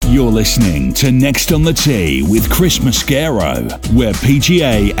You're listening to Next on the Tee with Chris Mascaro, where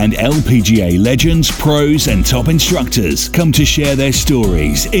PGA and LPGA legends, pros and top instructors come to share their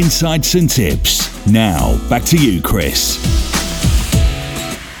stories, insights and tips. Now, back to you, Chris.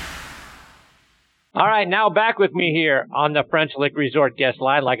 All right, now back with me here on the French Lick Resort guest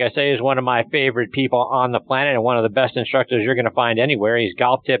line. Like I say, is one of my favorite people on the planet and one of the best instructors you're going to find anywhere. He's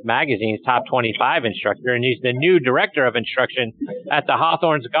Golf Tip Magazine's top 25 instructor, and he's the new director of instruction at the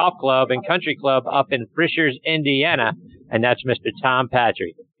Hawthorns Golf Club and Country Club up in Fishers, Indiana, and that's Mr. Tom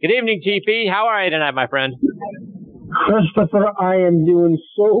Patri. Good evening, TP. How are you tonight, my friend? Christopher, I am doing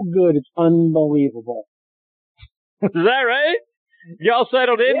so good. It's unbelievable. Is that right? You all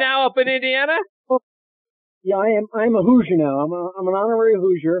settled in now up in Indiana? Yeah, I am. I'm a Hoosier now. I'm an honorary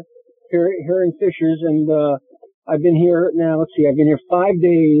Hoosier here in Fishers, and I've been here now. Let's see, I've been here 5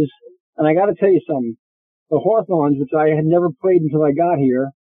 days, and I got to tell you something. The Hawthorns, which I had never played until I got here,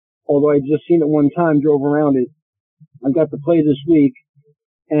 although I'd just seen it one time, drove around it. I got to play this week,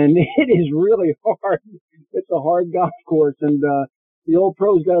 and it is really hard. It's a hard golf course, and the old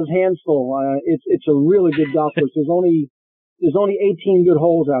pro's got his hands full. It's a really good golf course. There's only 18 good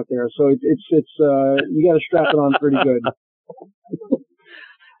holes out there, so it's you got to strap it on pretty good.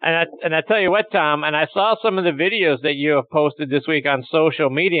 And I tell you what, Tom, and I saw some of the videos that you have posted this week on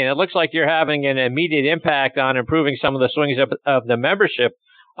social media, and it looks like you're having an immediate impact on improving some of the swings of the membership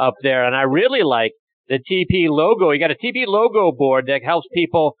up there. And I really like the TP logo. You got a TP logo board that helps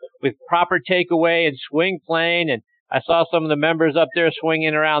people with proper takeaway and swing plane, and I saw some of the members up there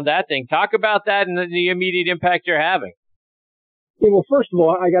swinging around that thing. Talk about that and the immediate impact you're having. Yeah, well, first of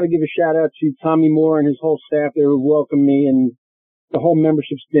all, I got to give a shout out to Tommy Moore and his whole staff. They welcomed me, and the whole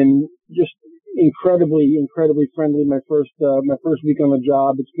membership's been just incredibly friendly. My first week on the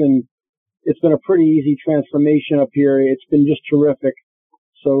job, it's been a pretty easy transformation up here. It's been just terrific.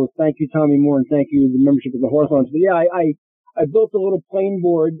 So thank you, Tommy Moore, and thank you the membership of the Hawthorns. But yeah, I built a little plane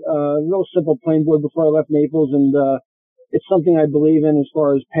board, real simple plane board before I left Naples, and it's something I believe in as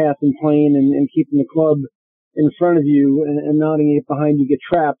far as path and plane and keeping the club in front of you and nodding it behind you get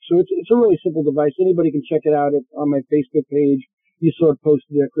trapped. So it's a really simple device. Anybody can check it out on my Facebook page. You saw it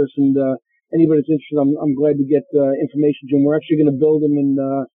posted there, Chris, and anybody that's interested, I'm glad to get information to them. We're actually going to build them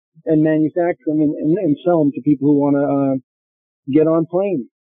and manufacture them and sell them to people who want to get on plane.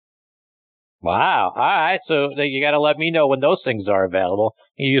 Wow. All right. So you got to let me know when those things are available.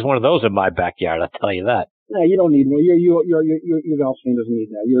 You use one of those in my backyard, I'll tell you that. No, you don't need one. Your golf swing doesn't need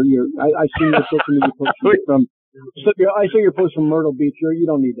that. I see your social media posts from. I saw your post from Myrtle Beach. You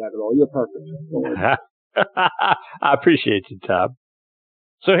don't need that at all. You're perfect. I appreciate you, Tom.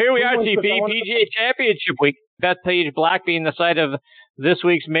 So here we are, TP, PGA Championship week. Bethpage Black being the site of this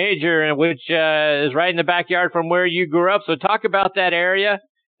week's major, which is right in the backyard from where you grew up. So talk about that area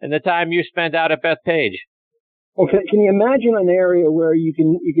and the time you spent out at Bethpage. Okay, can you imagine an area where you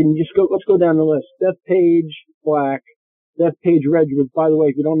can just go, let's go down the list. Bethpage Black, Bethpage Red, which, by the way,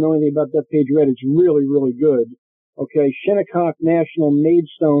 if you don't know anything about Bethpage Red, it's really, really good. Okay, Shinnecock National,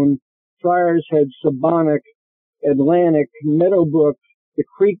 Maidstone, Friars Head, Sabonic, Atlantic, Meadowbrook, the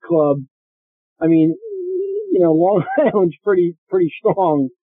Creek Club. I mean, Long Island's pretty strong.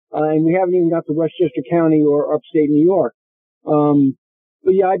 And we haven't even got to Westchester County or upstate New York.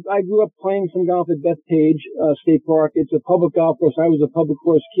 But yeah, I grew up playing some golf at Bethpage State Park. It's a public golf course. I was a public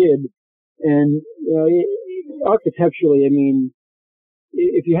course kid, and architecturally, I mean,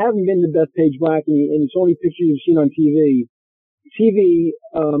 if you haven't been to Bethpage Black and it's only pictures you've seen on TV,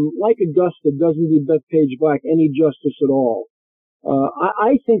 like Augusta, doesn't do Bethpage Black any justice at all.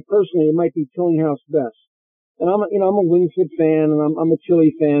 I think personally it might be Tillinghast best, and I'm a Wingfoot fan and I'm a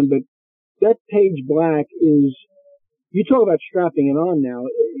Tilly fan, but Bethpage Black is. You talk about strapping it on now.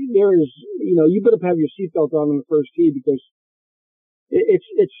 There is, you better have your seatbelt on the first tee because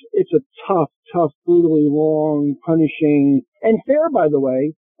it's a tough, brutally long, punishing, and fair, by the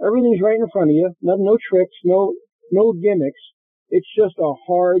way. Everything's right in front of you. No tricks, no gimmicks. It's just a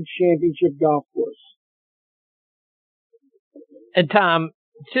hard championship golf course. And Tom,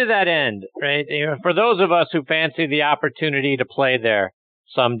 to that end, right, for those of us who fancy the opportunity to play there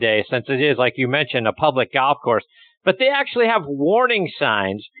someday, since it is, like you mentioned, a public golf course, but they actually have warning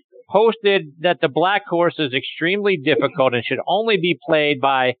signs posted that the black course is extremely difficult and should only be played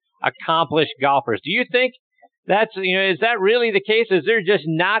by accomplished golfers. Do you think that's, is that really the case? Is there just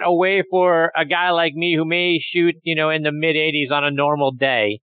not a way for a guy like me who may shoot, in the mid 80s on a normal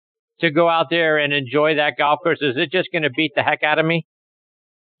day to go out there and enjoy that golf course? Is it just going to beat the heck out of me?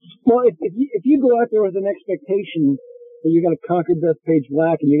 Well, if you go out there with an expectation that you're going to conquer Bethpage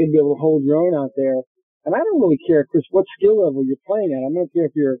Black and you're going to be able to hold your own out there, And I don't really care, Chris, what skill level you're playing at. I don't care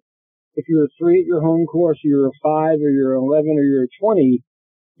if you're a 3 at your home course, or you're a 5, or you're 11, or you're a 20.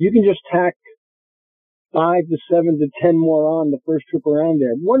 You can just tack 5 to 7 to 10 more on the first trip around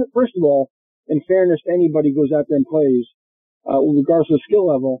there. First of all, in fairness to anybody who goes out there and plays, regardless of skill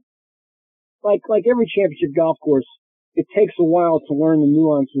level, like every championship golf course, it takes a while to learn the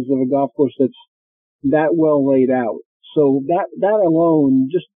nuances of a golf course that's that well laid out. So that alone,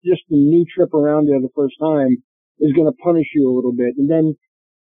 just the new trip around there the first time is going to punish you a little bit. And then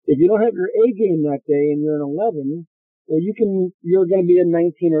if you don't have your A game that day and you're an 11, well, you're going to be a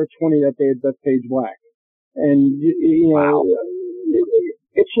 19 or a 20 that day at Bethpage Black. And, Wow.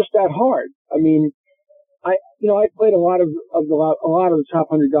 It's just that hard. I mean, I played a lot of the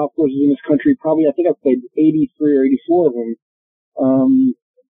top 100 golf courses in this country. Probably, I think I've played 83 or 84 of them.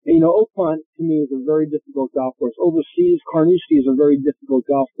 Oakmont to me is a very difficult golf course. Overseas, Carnoustie is a very difficult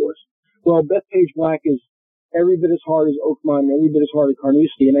golf course. Well, Bethpage Black is every bit as hard as Oakmont and every bit as hard as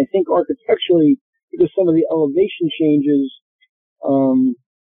Carnoustie. And I think architecturally, because some of the elevation changes,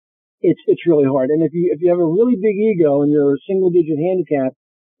 it's really hard. And if you have a really big ego and you're a single digit handicap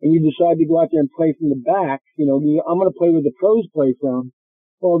and you decide to go out there and play from the back, I'm going to play where the pros play from.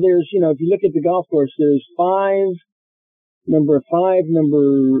 Well, there's, if you look at the golf course, there's number 5,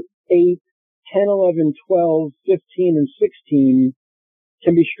 number 8, 10, 11, 12, 15, and 16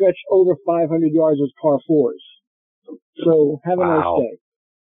 can be stretched over 500 yards as par 4s. So have a nice day.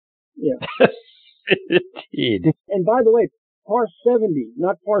 Yeah. Indeed. And by the way, par 70,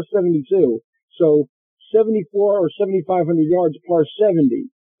 not par 72. So 74 or 7,500 yards, par 70.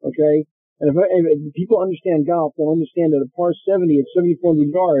 Okay? And if people understand golf, they'll understand that a par 70 at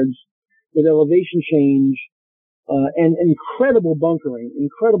 7,400 yards with elevation change, and incredible bunkering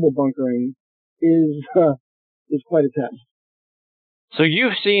is quite a test. So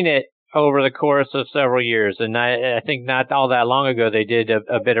you've seen it over the course of several years, and I think not all that long ago they did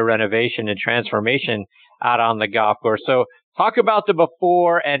a bit of renovation and transformation out on the golf course. So talk about the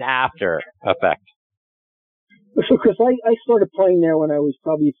before and after effect. So, Chris, I started playing there when I was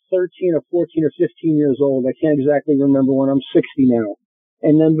probably 13 or 14 or 15 years old. I can't exactly remember when. I'm 60 now.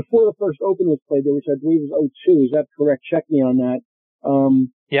 And then before the first Open was played there, which I believe was 02, is that correct? Check me on that.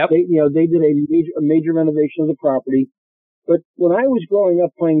 Yep. They did a major renovation of the property. But when I was growing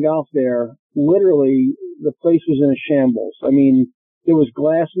up playing golf there, literally the place was in a shambles. I mean, there was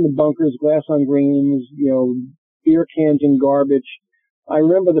glass in the bunkers, glass on greens, beer cans and garbage. I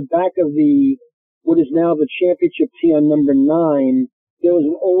remember the back of what is now the championship tee on number 9. There was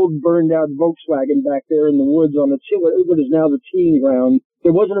an old burned out Volkswagen back there in the woods on what is now the teeing ground.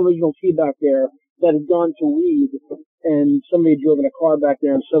 There was an original tee back there that had gone to weed, and somebody had driven a car back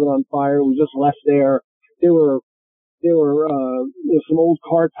there and set it on fire. It was just left there. There were some old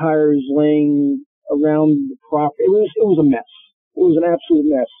car tires laying around the property. It was a mess. It was an absolute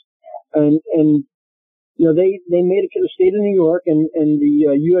mess. And they made it to the state of New York, and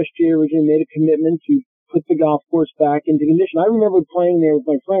the USGA originally made a commitment to put the golf course back into condition. I remember playing there with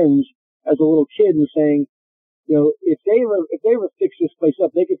my friends as a little kid and saying, if they ever fix this place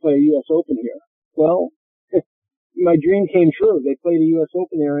up, they could play a U.S. Open here. Well, my dream came true. They played a U.S.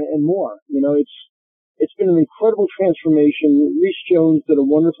 Open there and more. It's been an incredible transformation. Reese Jones did a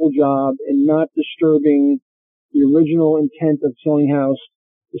wonderful job in not disturbing the original intent of Tillinghast.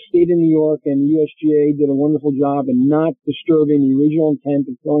 The state of New York and USGA did a wonderful job in not disturbing the original intent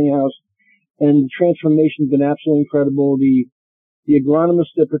of Tillinghast. And the transformation's been absolutely incredible. The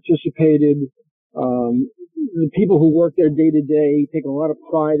agronomists that participated, the people who work there day to day take a lot of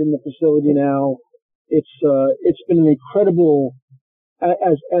pride in the facility now. It's been an incredible,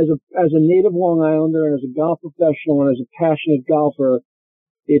 as a native Long Islander and as a golf professional and as a passionate golfer,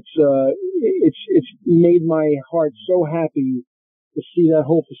 it's made my heart so happy to see that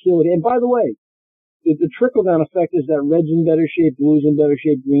whole facility. And by the way, the trickle-down effect is that red's in better shape, blue's in better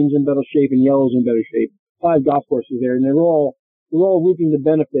shape, green's in better shape, and yellow's in better shape. 5 golf courses there, and they're all reaping the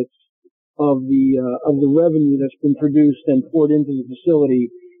benefits of the revenue that's been produced and poured into the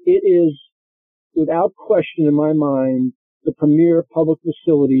facility. It is, without question in my mind, the premier public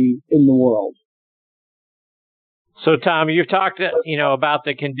facility in the world. So, Tom, you've talked, about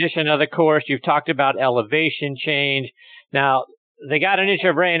the condition of the course. You've talked about elevation change. Now, they got an inch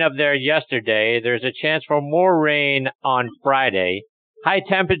of rain up there yesterday. There's a chance for more rain on Friday. High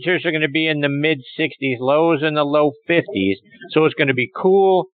temperatures are going to be in the mid-60s, lows in the low 50s. So it's going to be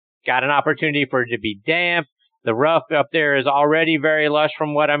cool. Got an opportunity for it to be damp. The rough up there is already very lush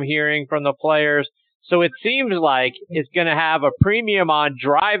from what I'm hearing from the players. So it seems like it's going to have a premium on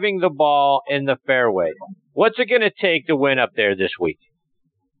driving the ball in the fairway. What's it going to take to win up there this week?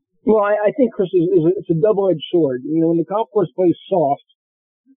 Well, I think, Chris, it's a double-edged sword. When the golf course plays soft,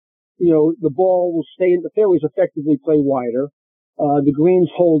 the ball will stay in the fairways, effectively play wider. The greens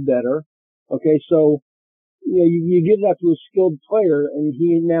hold better. Okay, so you give that to a skilled player, and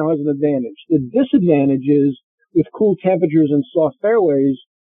he now has an advantage. The disadvantage is with cool temperatures and soft fairways,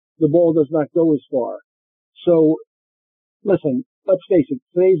 the ball does not go as far. So, listen, let's face it,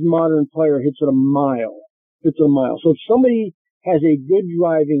 today's modern player hits it a mile. So if somebody has a good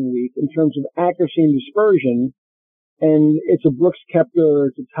driving week in terms of accuracy and dispersion, and it's a Brooks Koepka, or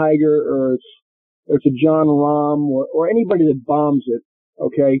it's a Tiger, or it's a John Rahm, or anybody that bombs it,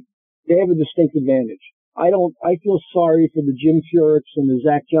 okay, they have a distinct advantage. I feel sorry for the Jim Furyk's and the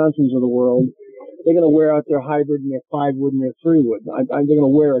Zach Johnsons of the world. They're going to wear out their hybrid and their 5-wood and their 3-wood. They're going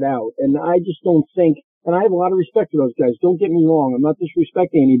to wear it out. And I just don't think, and I have a lot of respect for those guys. Don't get me wrong. I'm not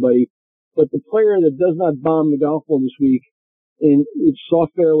disrespecting anybody, but the player that does not bomb the golf ball this week in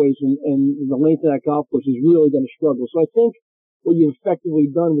soft fairways and the length of that golf course is really going to struggle. So I think what you've effectively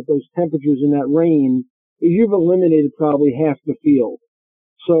done with those temperatures in that rain is you've eliminated probably half the field.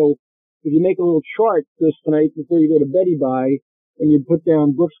 So if you make a little chart this tonight before you go to Betty Bye, and you put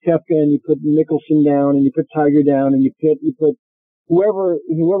down Brooks Koepka, and you put Mickelson down, and you put Tiger down, and you put whoever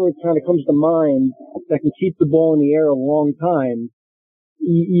kind of comes to mind that can keep the ball in the air a long time,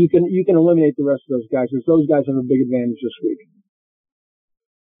 you can eliminate the rest of those guys, because those guys have a big advantage this week.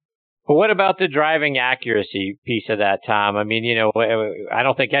 But what about the driving accuracy piece of that, Tom? I mean, I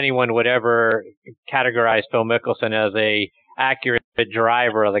don't think anyone would ever categorize Phil Mickelson as a accurate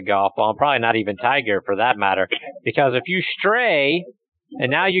driver of the golf ball, and probably not even Tiger for that matter, because if you stray and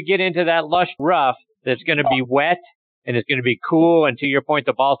now you get into that lush rough that's going to be wet and it's going to be cool, and to your point,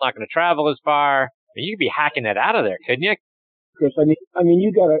 the ball's not going to travel as far, you could be hacking it out of there, couldn't you? Chris, I mean,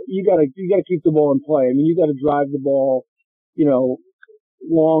 you gotta keep the ball in play. I mean, you gotta drive the ball,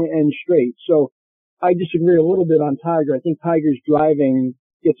 long and straight. So I disagree a little bit on Tiger. I think Tiger's driving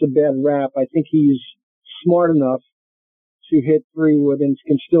gets a bad rap. I think he's smart enough to hit 3-wood and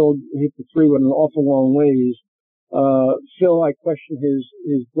can still hit the 3-wood an awful long ways. Phil, I question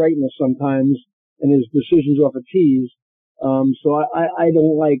his brightness sometimes and his decisions off of tees. So I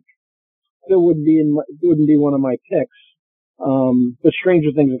don't like, Phil wouldn't be one of my picks. But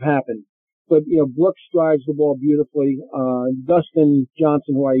stranger things have happened. But, Brooks drives the ball beautifully. Dustin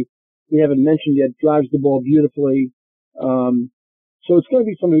Johnson, who we haven't mentioned yet, drives the ball beautifully. So it's going to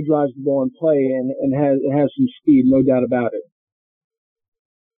be somebody who drives the ball in play and has some speed, no doubt about it.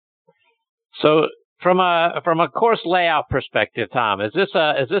 So from a course layout perspective, Tom, is this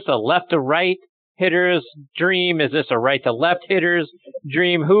a left to right hitter's dream? Is this a right to left hitter's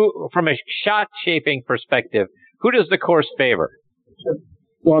dream? Who, from a shot shaping perspective, who does the course favor?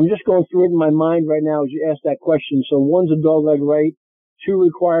 Well, I'm just going through it in my mind right now as you ask that question. So 1's a dogleg right, 2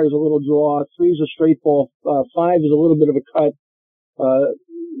 requires a little draw, 3 is a straight ball, 5 is a little bit of a cut,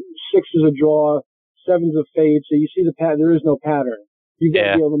 6 is a draw, 7's a fade. So you see there is no pattern. You've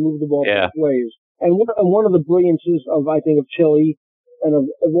got to be able to move the ball both ways. And one of the brilliances of Chile and of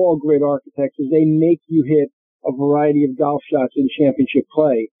all great architects is they make you hit a variety of golf shots in championship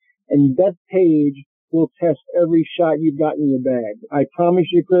play. And Bethpage will test every shot you've got in your bag. I promise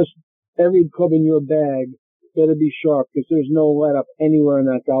you, Chris, every club in your bag better be sharp, because there's no let up anywhere in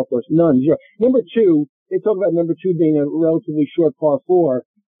that golf course. None. Zero. Number 2, they talk about number 2 being a relatively short par 4.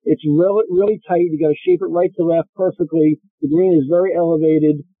 It's really tight. You got to shape it right to left perfectly. The green is very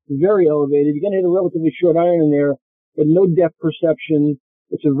elevated. You're going to hit a relatively short iron in there, but no depth perception.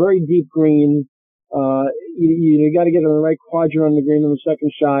 It's a very deep green. You got to get in the right quadrant on the green on the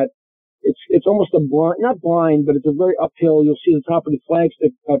second shot. It's almost a blind, not blind, but it's a very uphill. You'll see the top of the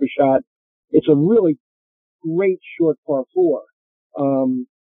flagstick type of shot. It's a really great short par 4.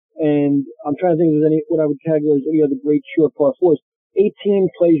 And I'm trying to think if there's what I would categorize any other great short par 4s. 18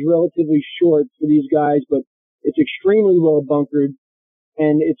 plays relatively short for these guys, but it's extremely well bunkered,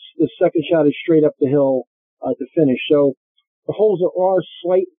 and the second shot is straight up the hill to finish. So the holes are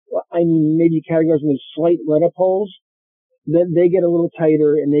slight, maybe categorize them as slight let-up holes. Then they get a little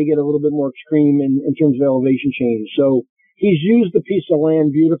tighter and they get a little bit more extreme in terms of elevation change. So he's used the piece of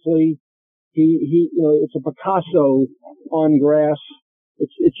land beautifully. It's a Picasso on grass.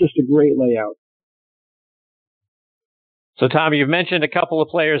 It's just a great layout. So, Tom, you've mentioned a couple of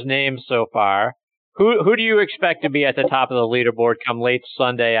players' names so far. Who do you expect to be at the top of the leaderboard come late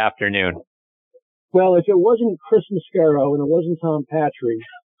Sunday afternoon? Well, if it wasn't Chris Mascaro and it wasn't Tom Patri,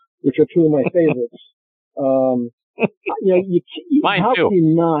 which are 2 of my favorites, Mine how too. can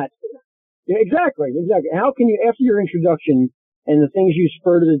you not? Yeah, exactly. How can you, after your introduction and the things you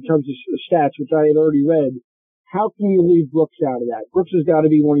spurted in terms of stats, which I had already read, how can you leave Brooks out of that? Brooks has got to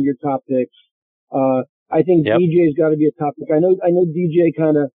be one of your top picks. I think DJ's got to be a top pick. I know DJ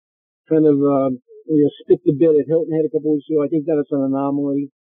kind of spit the bit at Hilton Head a couple weeks ago. I think that it's an anomaly.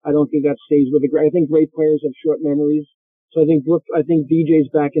 I don't think that stays with I think great players have short memories. So I think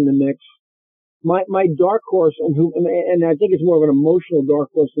DJ's back in the mix. My dark horse, and I think it's more of an emotional dark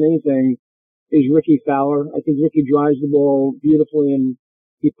horse than anything, is Ricky Fowler. I think Ricky drives the ball beautifully and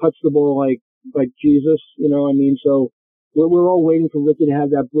he puts the ball like Jesus, you know what I mean? So we're all waiting for Ricky to have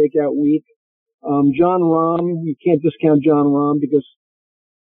that breakout week. John Rahm, you can't discount John Rahm because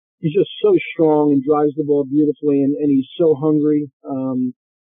he's just so strong and drives the ball beautifully and he's so hungry.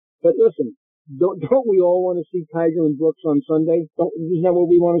 But listen, don't we all want to see Tiger and Brooks on Sunday? Isn't that what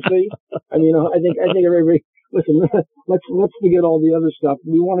we want to see? I mean, I think everybody, listen, let's forget all the other stuff.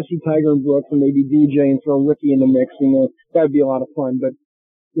 We want to see Tiger and Brooks and maybe DJ and throw Ricky in the mix. You know, that'd be a lot of fun. But,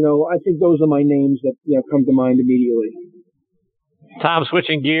 you know, I think those are my names that, you know, come to mind immediately. Tom,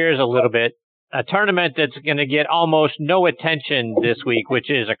 switching gears a little bit, a tournament that's going to get almost no attention this week, which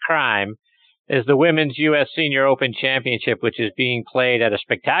is a crime, is the Women's U.S. Senior Open Championship, which is being played at a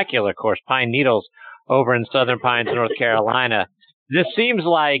spectacular course, Pine Needles, over in Southern Pines, North Carolina. This seems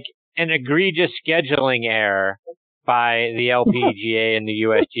like an egregious scheduling error by the LPGA and the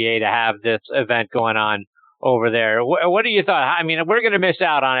USGA to have this event going on over there. What do you thought? I mean, we're going to miss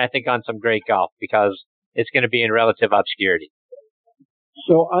out on, I think, on some great golf because it's going to be in relative obscurity.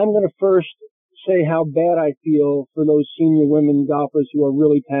 So I'm going to first say how bad I feel for those senior women golfers who are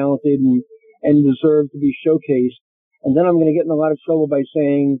really talented and deserve to be showcased. And then I'm going to get in a lot of trouble by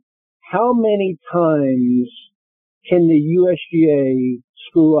saying, how many times can the USGA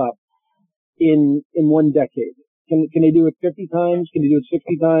screw up in one decade? Can they do it 50 times? Can they do it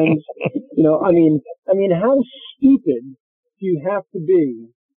 60 times? You know, I mean, how stupid do you have to be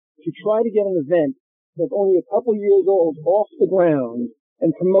to try to get an event that's only a couple years old off the ground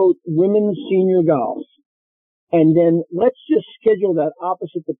and promote women's senior golf? And then let's just schedule that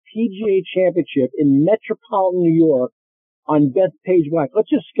opposite the PGA Championship in metropolitan New York on Bethpage Black. Let's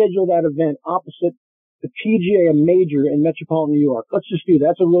just schedule that event opposite the PGA Major in metropolitan New York. Let's just do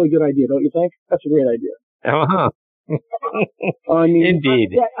that. That's a really good idea, don't you think? That's a great idea. Uh-huh. I mean, indeed.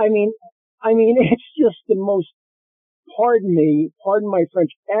 I mean, it's just the most, pardon my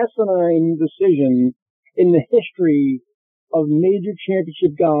French, asinine decision in the history of major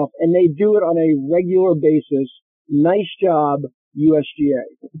championship golf, and they do it on a regular basis. Nice job, USGA.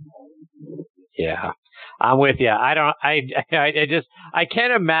 Yeah, I'm with you. I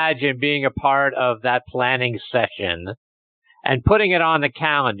can't imagine being a part of that planning session and putting it on the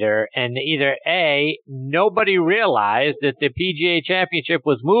calendar and either A, nobody realized that the PGA Championship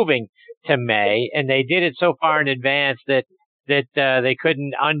was moving to May and they did it so far in advance that they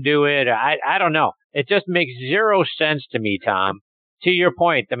couldn't undo it. I don't know. It just makes zero sense to me, Tom. To your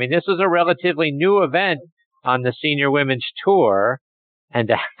point, I mean, this is a relatively new event on the Senior Women's Tour, and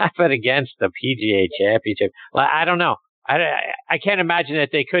to have it against the PGA Championship, I don't know. I can't imagine that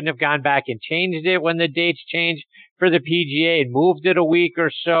they couldn't have gone back and changed it when the dates changed for the PGA and moved it a week or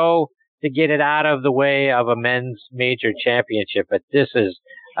so to get it out of the way of a men's major championship. But this is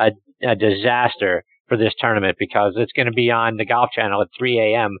a disaster for this tournament because it's going to be on the Golf Channel at 3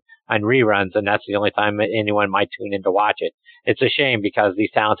 a.m. on reruns, and that's the only time anyone might tune in to watch it. It's a shame because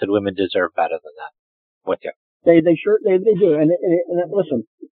these talented women deserve better than that. With you. They do. And listen,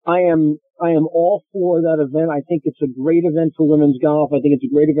 I am all for that event. I think it's a great event for women's golf. I think it's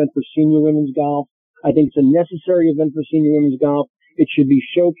a great event for senior women's golf. I think it's a necessary event for senior women's golf. It should be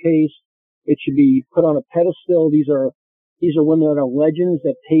showcased. It should be put on a pedestal. These are women that are legends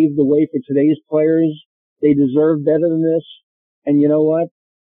that paved the way for today's players. They deserve better than this. And you know what?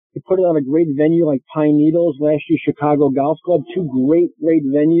 To put it on a great venue like Pine Needles, last year Chicago Golf Club, two great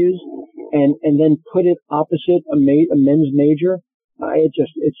venues, and then put it opposite a men's major.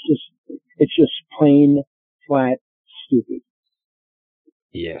 It's just plain flat stupid.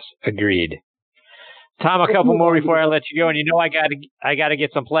 Yes, agreed. Tom, a couple more before I let you go, and you know I gotta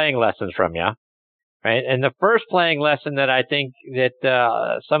get some playing lessons from you, right? And the first playing lesson that I think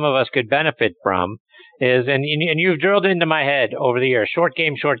that some of us could benefit from is, and you've drilled into my head over the years, short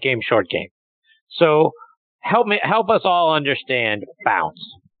game, short game, short game. So help us all understand bounce,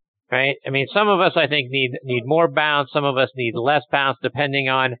 right? I mean, some of us I think need more bounce, some of us need less bounce, depending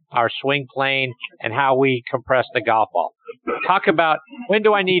on our swing plane and how we compress the golf ball. Talk about when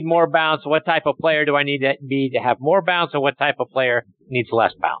do I need more bounce? What type of player do I need to be to have more bounce, and what type of player needs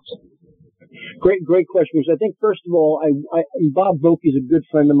less bounce? Great question. Because I think first of all, Bob Vokey is a good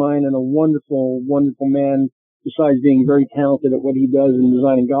friend of mine and a wonderful man. Besides being very talented at what he does in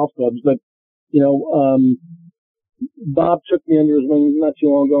designing golf clubs, but you know, Bob took me under his wing not too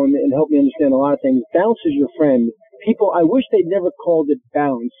long ago and helped me understand a lot of things. Bounce is your friend. People, I wish they'd never called it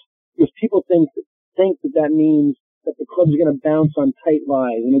bounce, because people think that means that the club's going to bounce on tight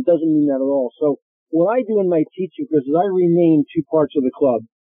lies, and it doesn't mean that at all. So what I do in my teaching, Chris, is I rename two parts of the club.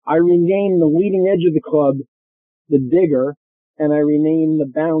 I rename the leading edge of the club the digger, and I rename the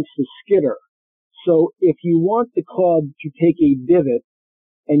bounce the skidder. So if you want the club to take a divot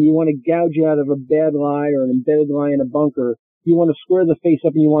and you want to gouge out of a bad lie or an embedded lie in a bunker, you want to square the face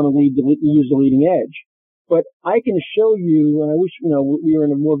up and you want to use the leading edge. But I can show you, and I wish, we were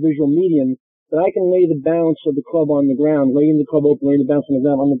in a more visual medium, that I can lay the bounce of the club on the ground, lay the club open, lay the bounce on the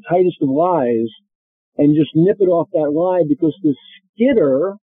ground on the tightest of lies and just nip it off that lie, because the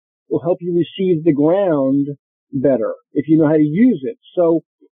skidder will help you receive the ground better if you know how to use it. So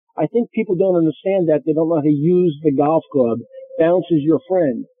I think people don't understand that. They don't know how to use the golf club. Bounce is your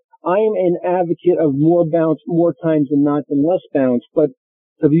friend. I am an advocate of more bounce more times than not than less bounce. But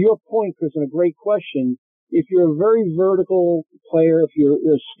to your point, Chris, and a great question, if you're a very vertical player, if you're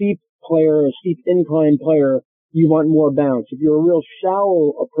a steep player, a steep incline player, you want more bounce. If you're a real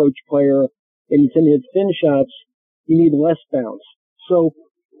shallow approach player and you tend to hit thin shots, you need less bounce. So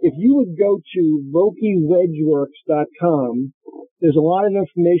if you would go to VokiWedgeWorks.com, there's a lot of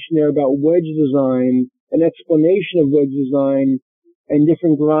information there about wedge design, an explanation of wedge design, and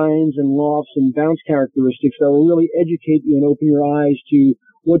different grinds and lofts and bounce characteristics that will really educate you and open your eyes to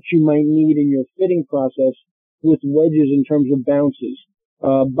what you might need in your fitting process with wedges in terms of bounces.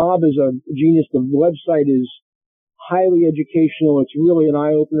 Bob is a genius. The website is highly educational. It's really an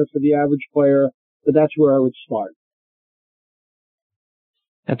eye-opener for the average player, but that's where I would start.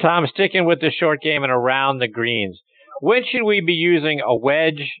 And Tom, sticking with the short game and around the greens, when should we be using a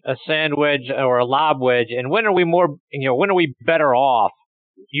wedge, a sand wedge, or a lob wedge? And when are we when are we better off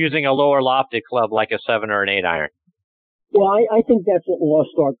using a lower lofted club like a 7 or an 8 iron? Well, I think that's a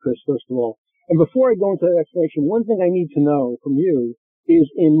lost art, Chris, first of all. And before I go into that explanation, one thing I need to know from you is,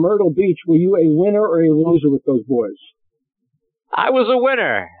 in Myrtle Beach, were you a winner or a loser with those boys? I was a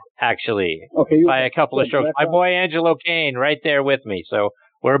winner, actually, by a couple of strokes. My boy Angelo Kane right there with me. So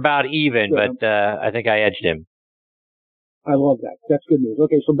we're about even, but I think I edged him. I love that. That's good news.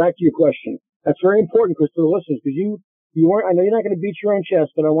 Okay, so back to your question. That's very important, Chris, to the listeners, because you weren't. I know you're not going to beat your own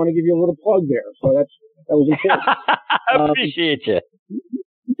chest, but I want to give you a little plug there. So that was important. I appreciate you.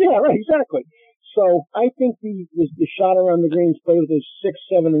 Yeah, right, exactly. So I think the shot around the greens played with a 6,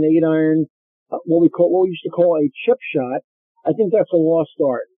 7, and 8 iron, what we used to call a chip shot. I think that's a lost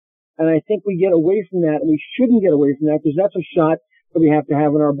art, and I think we get away from that, and we shouldn't get away from that, because that's a shot that we have to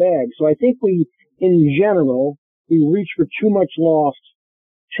have in our bag. So I think in general, we reach for too much loft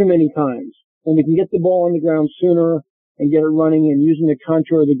too many times. When we can get the ball on the ground sooner and get it running and using the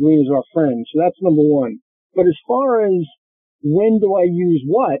contour of the green as our friend. So that's number one. But as far as when do I use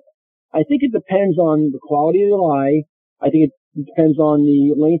what, I think it depends on the quality of the lie. I think it depends on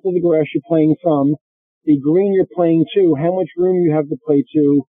the length of the grass you're playing from, the green you're playing to, how much room you have to play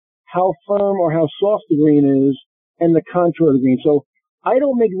to, how firm or how soft the green is, and the contour of the green. So I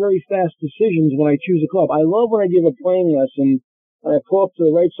don't make very fast decisions when I choose a club. I love when I give a playing lesson and I pull up to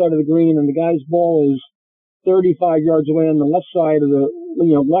the right side of the green and the guy's ball is 35 yards away on the left side of the,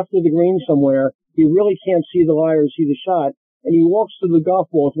 left of the green somewhere. He really can't see the lie or see the shot, and he walks to the golf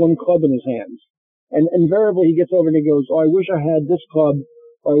ball with one club in his hands. And invariably he gets over and he goes, "Oh, I wish I had this club,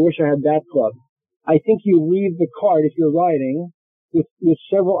 or I wish I had that club." I think you leave the cart, if you're riding, with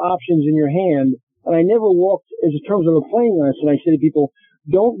several options in your hand. And I never walked, as in terms of a playing lesson, I say to people,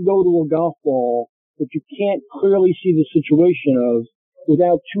 don't go to a golf ball that you can't clearly see the situation of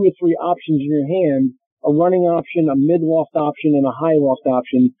without 2 or 3 options in your hand, a running option, a mid-loft option, and a high-loft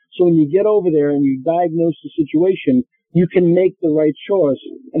option. So when you get over there and you diagnose the situation, you can make the right choice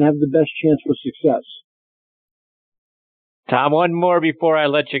and have the best chance for success. Tom, one more before I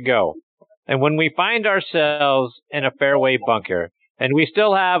let you go. And when we find ourselves in a fairway bunker, and we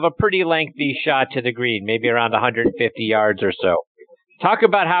still have a pretty lengthy shot to the green, maybe around 150 yards or so, talk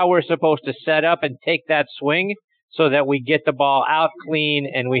about how we're supposed to set up and take that swing so that we get the ball out clean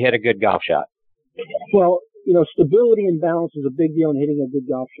and we hit a good golf shot. Well, stability and balance is a big deal in hitting a good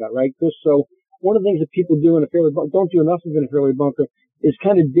golf shot, right, Chris? So one of the things that people do in a fairway bunker, don't do enough of in a fairway bunker, is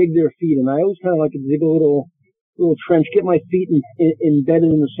kind of dig their feet. And I always kind of like to dig a little trench, get my feet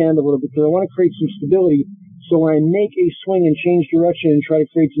embedded in the sand a little bit, because I want to create some stability. So when I make a swing and change direction and try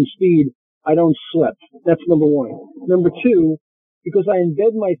to create some speed, I don't slip. That's number one. Number two, because I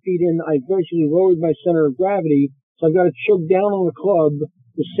embed my feet in, I've basically lowered my center of gravity, so I've got to choke down on the club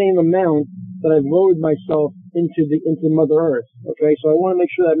the same amount that I've lowered myself into Mother Earth. Okay, so I want to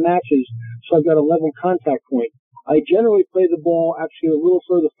make sure that matches, so I've got a level contact point. I generally play the ball actually a little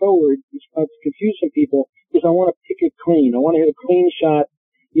further forward, which starts to confuse some people, because I want to pick it clean. I want to hit a clean shot.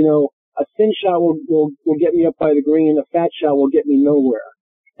 You know, a thin shot will get me up by the green. A fat shot will get me nowhere.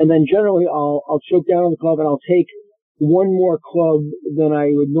 And then generally I'll choke down on the club and I'll take one more club than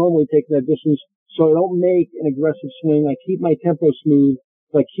I would normally take that distance, so I don't make an aggressive swing. I keep my tempo smooth.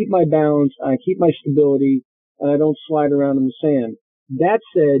 I keep my balance. I keep my stability, and I don't slide around in the sand. That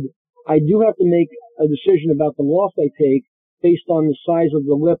said, I do have to make a decision about the loft I take based on the size of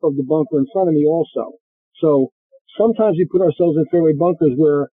the lip of the bunker in front of me also. So sometimes we put ourselves in fairway bunkers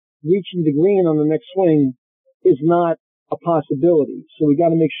where reaching the green on the next swing is not a possibility. So we got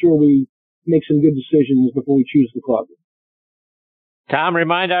to make sure we make some good decisions before we choose the club. Tom,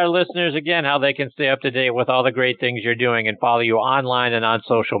 remind our listeners again how they can stay up to date with all the great things you're doing and follow you online and on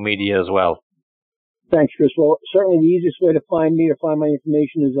social media as well. Thanks, Chris. Well, certainly the easiest way to find me or find my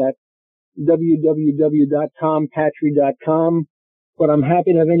information is at www.tompatri.com. But I'm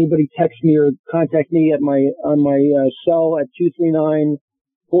happy to have anybody text me or contact me on my cell at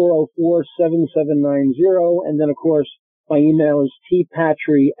 239-404-7790. And then, of course, my email is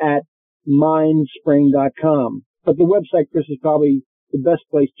tpatri@mindspring.com. But the website, Chris, is probably the best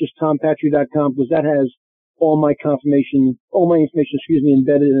place, just tompatri.com, because that has all my information,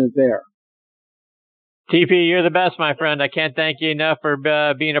 embedded in it there. TP, you're the best, my friend. I can't thank you enough for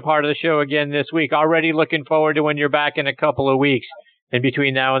being a part of the show again this week. Already looking forward to when you're back in a couple of weeks. In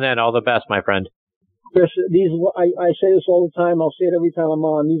between now and then, all the best, my friend. Chris, I say this all the time. I'll say it every time I'm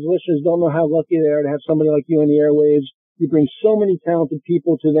on. These listeners don't know how lucky they are to have somebody like you in the airwaves. You bring so many talented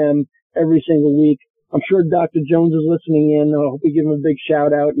people to them every single week. I'm sure Dr. Jones is listening in. I hope we give him a big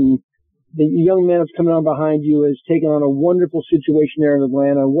shout out. And the young man that's coming on behind you has taken on a wonderful situation there in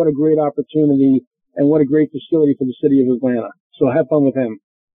Atlanta. What a great opportunity. And what a great facility for the city of Atlanta. So have fun with him.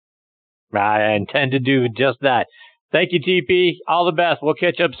 I intend to do just that. Thank you, TP. All the best. We'll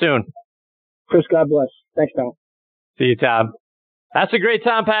catch up soon. Chris, God bless. Thanks, pal. See you, Tom. That's a great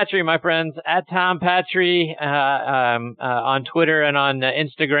Tom Patri, my friends. At Tom Patri on Twitter and on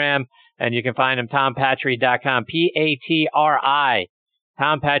Instagram. And you can find him, tompatri.com. Patri.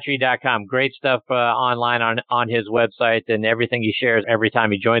 TomPatri.com. Great stuff online on his website, and everything he shares every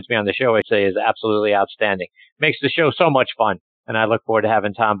time he joins me on the show, I say, is absolutely outstanding. Makes the show so much fun, and I look forward to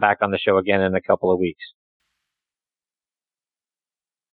having Tom back on the show again in a couple of weeks.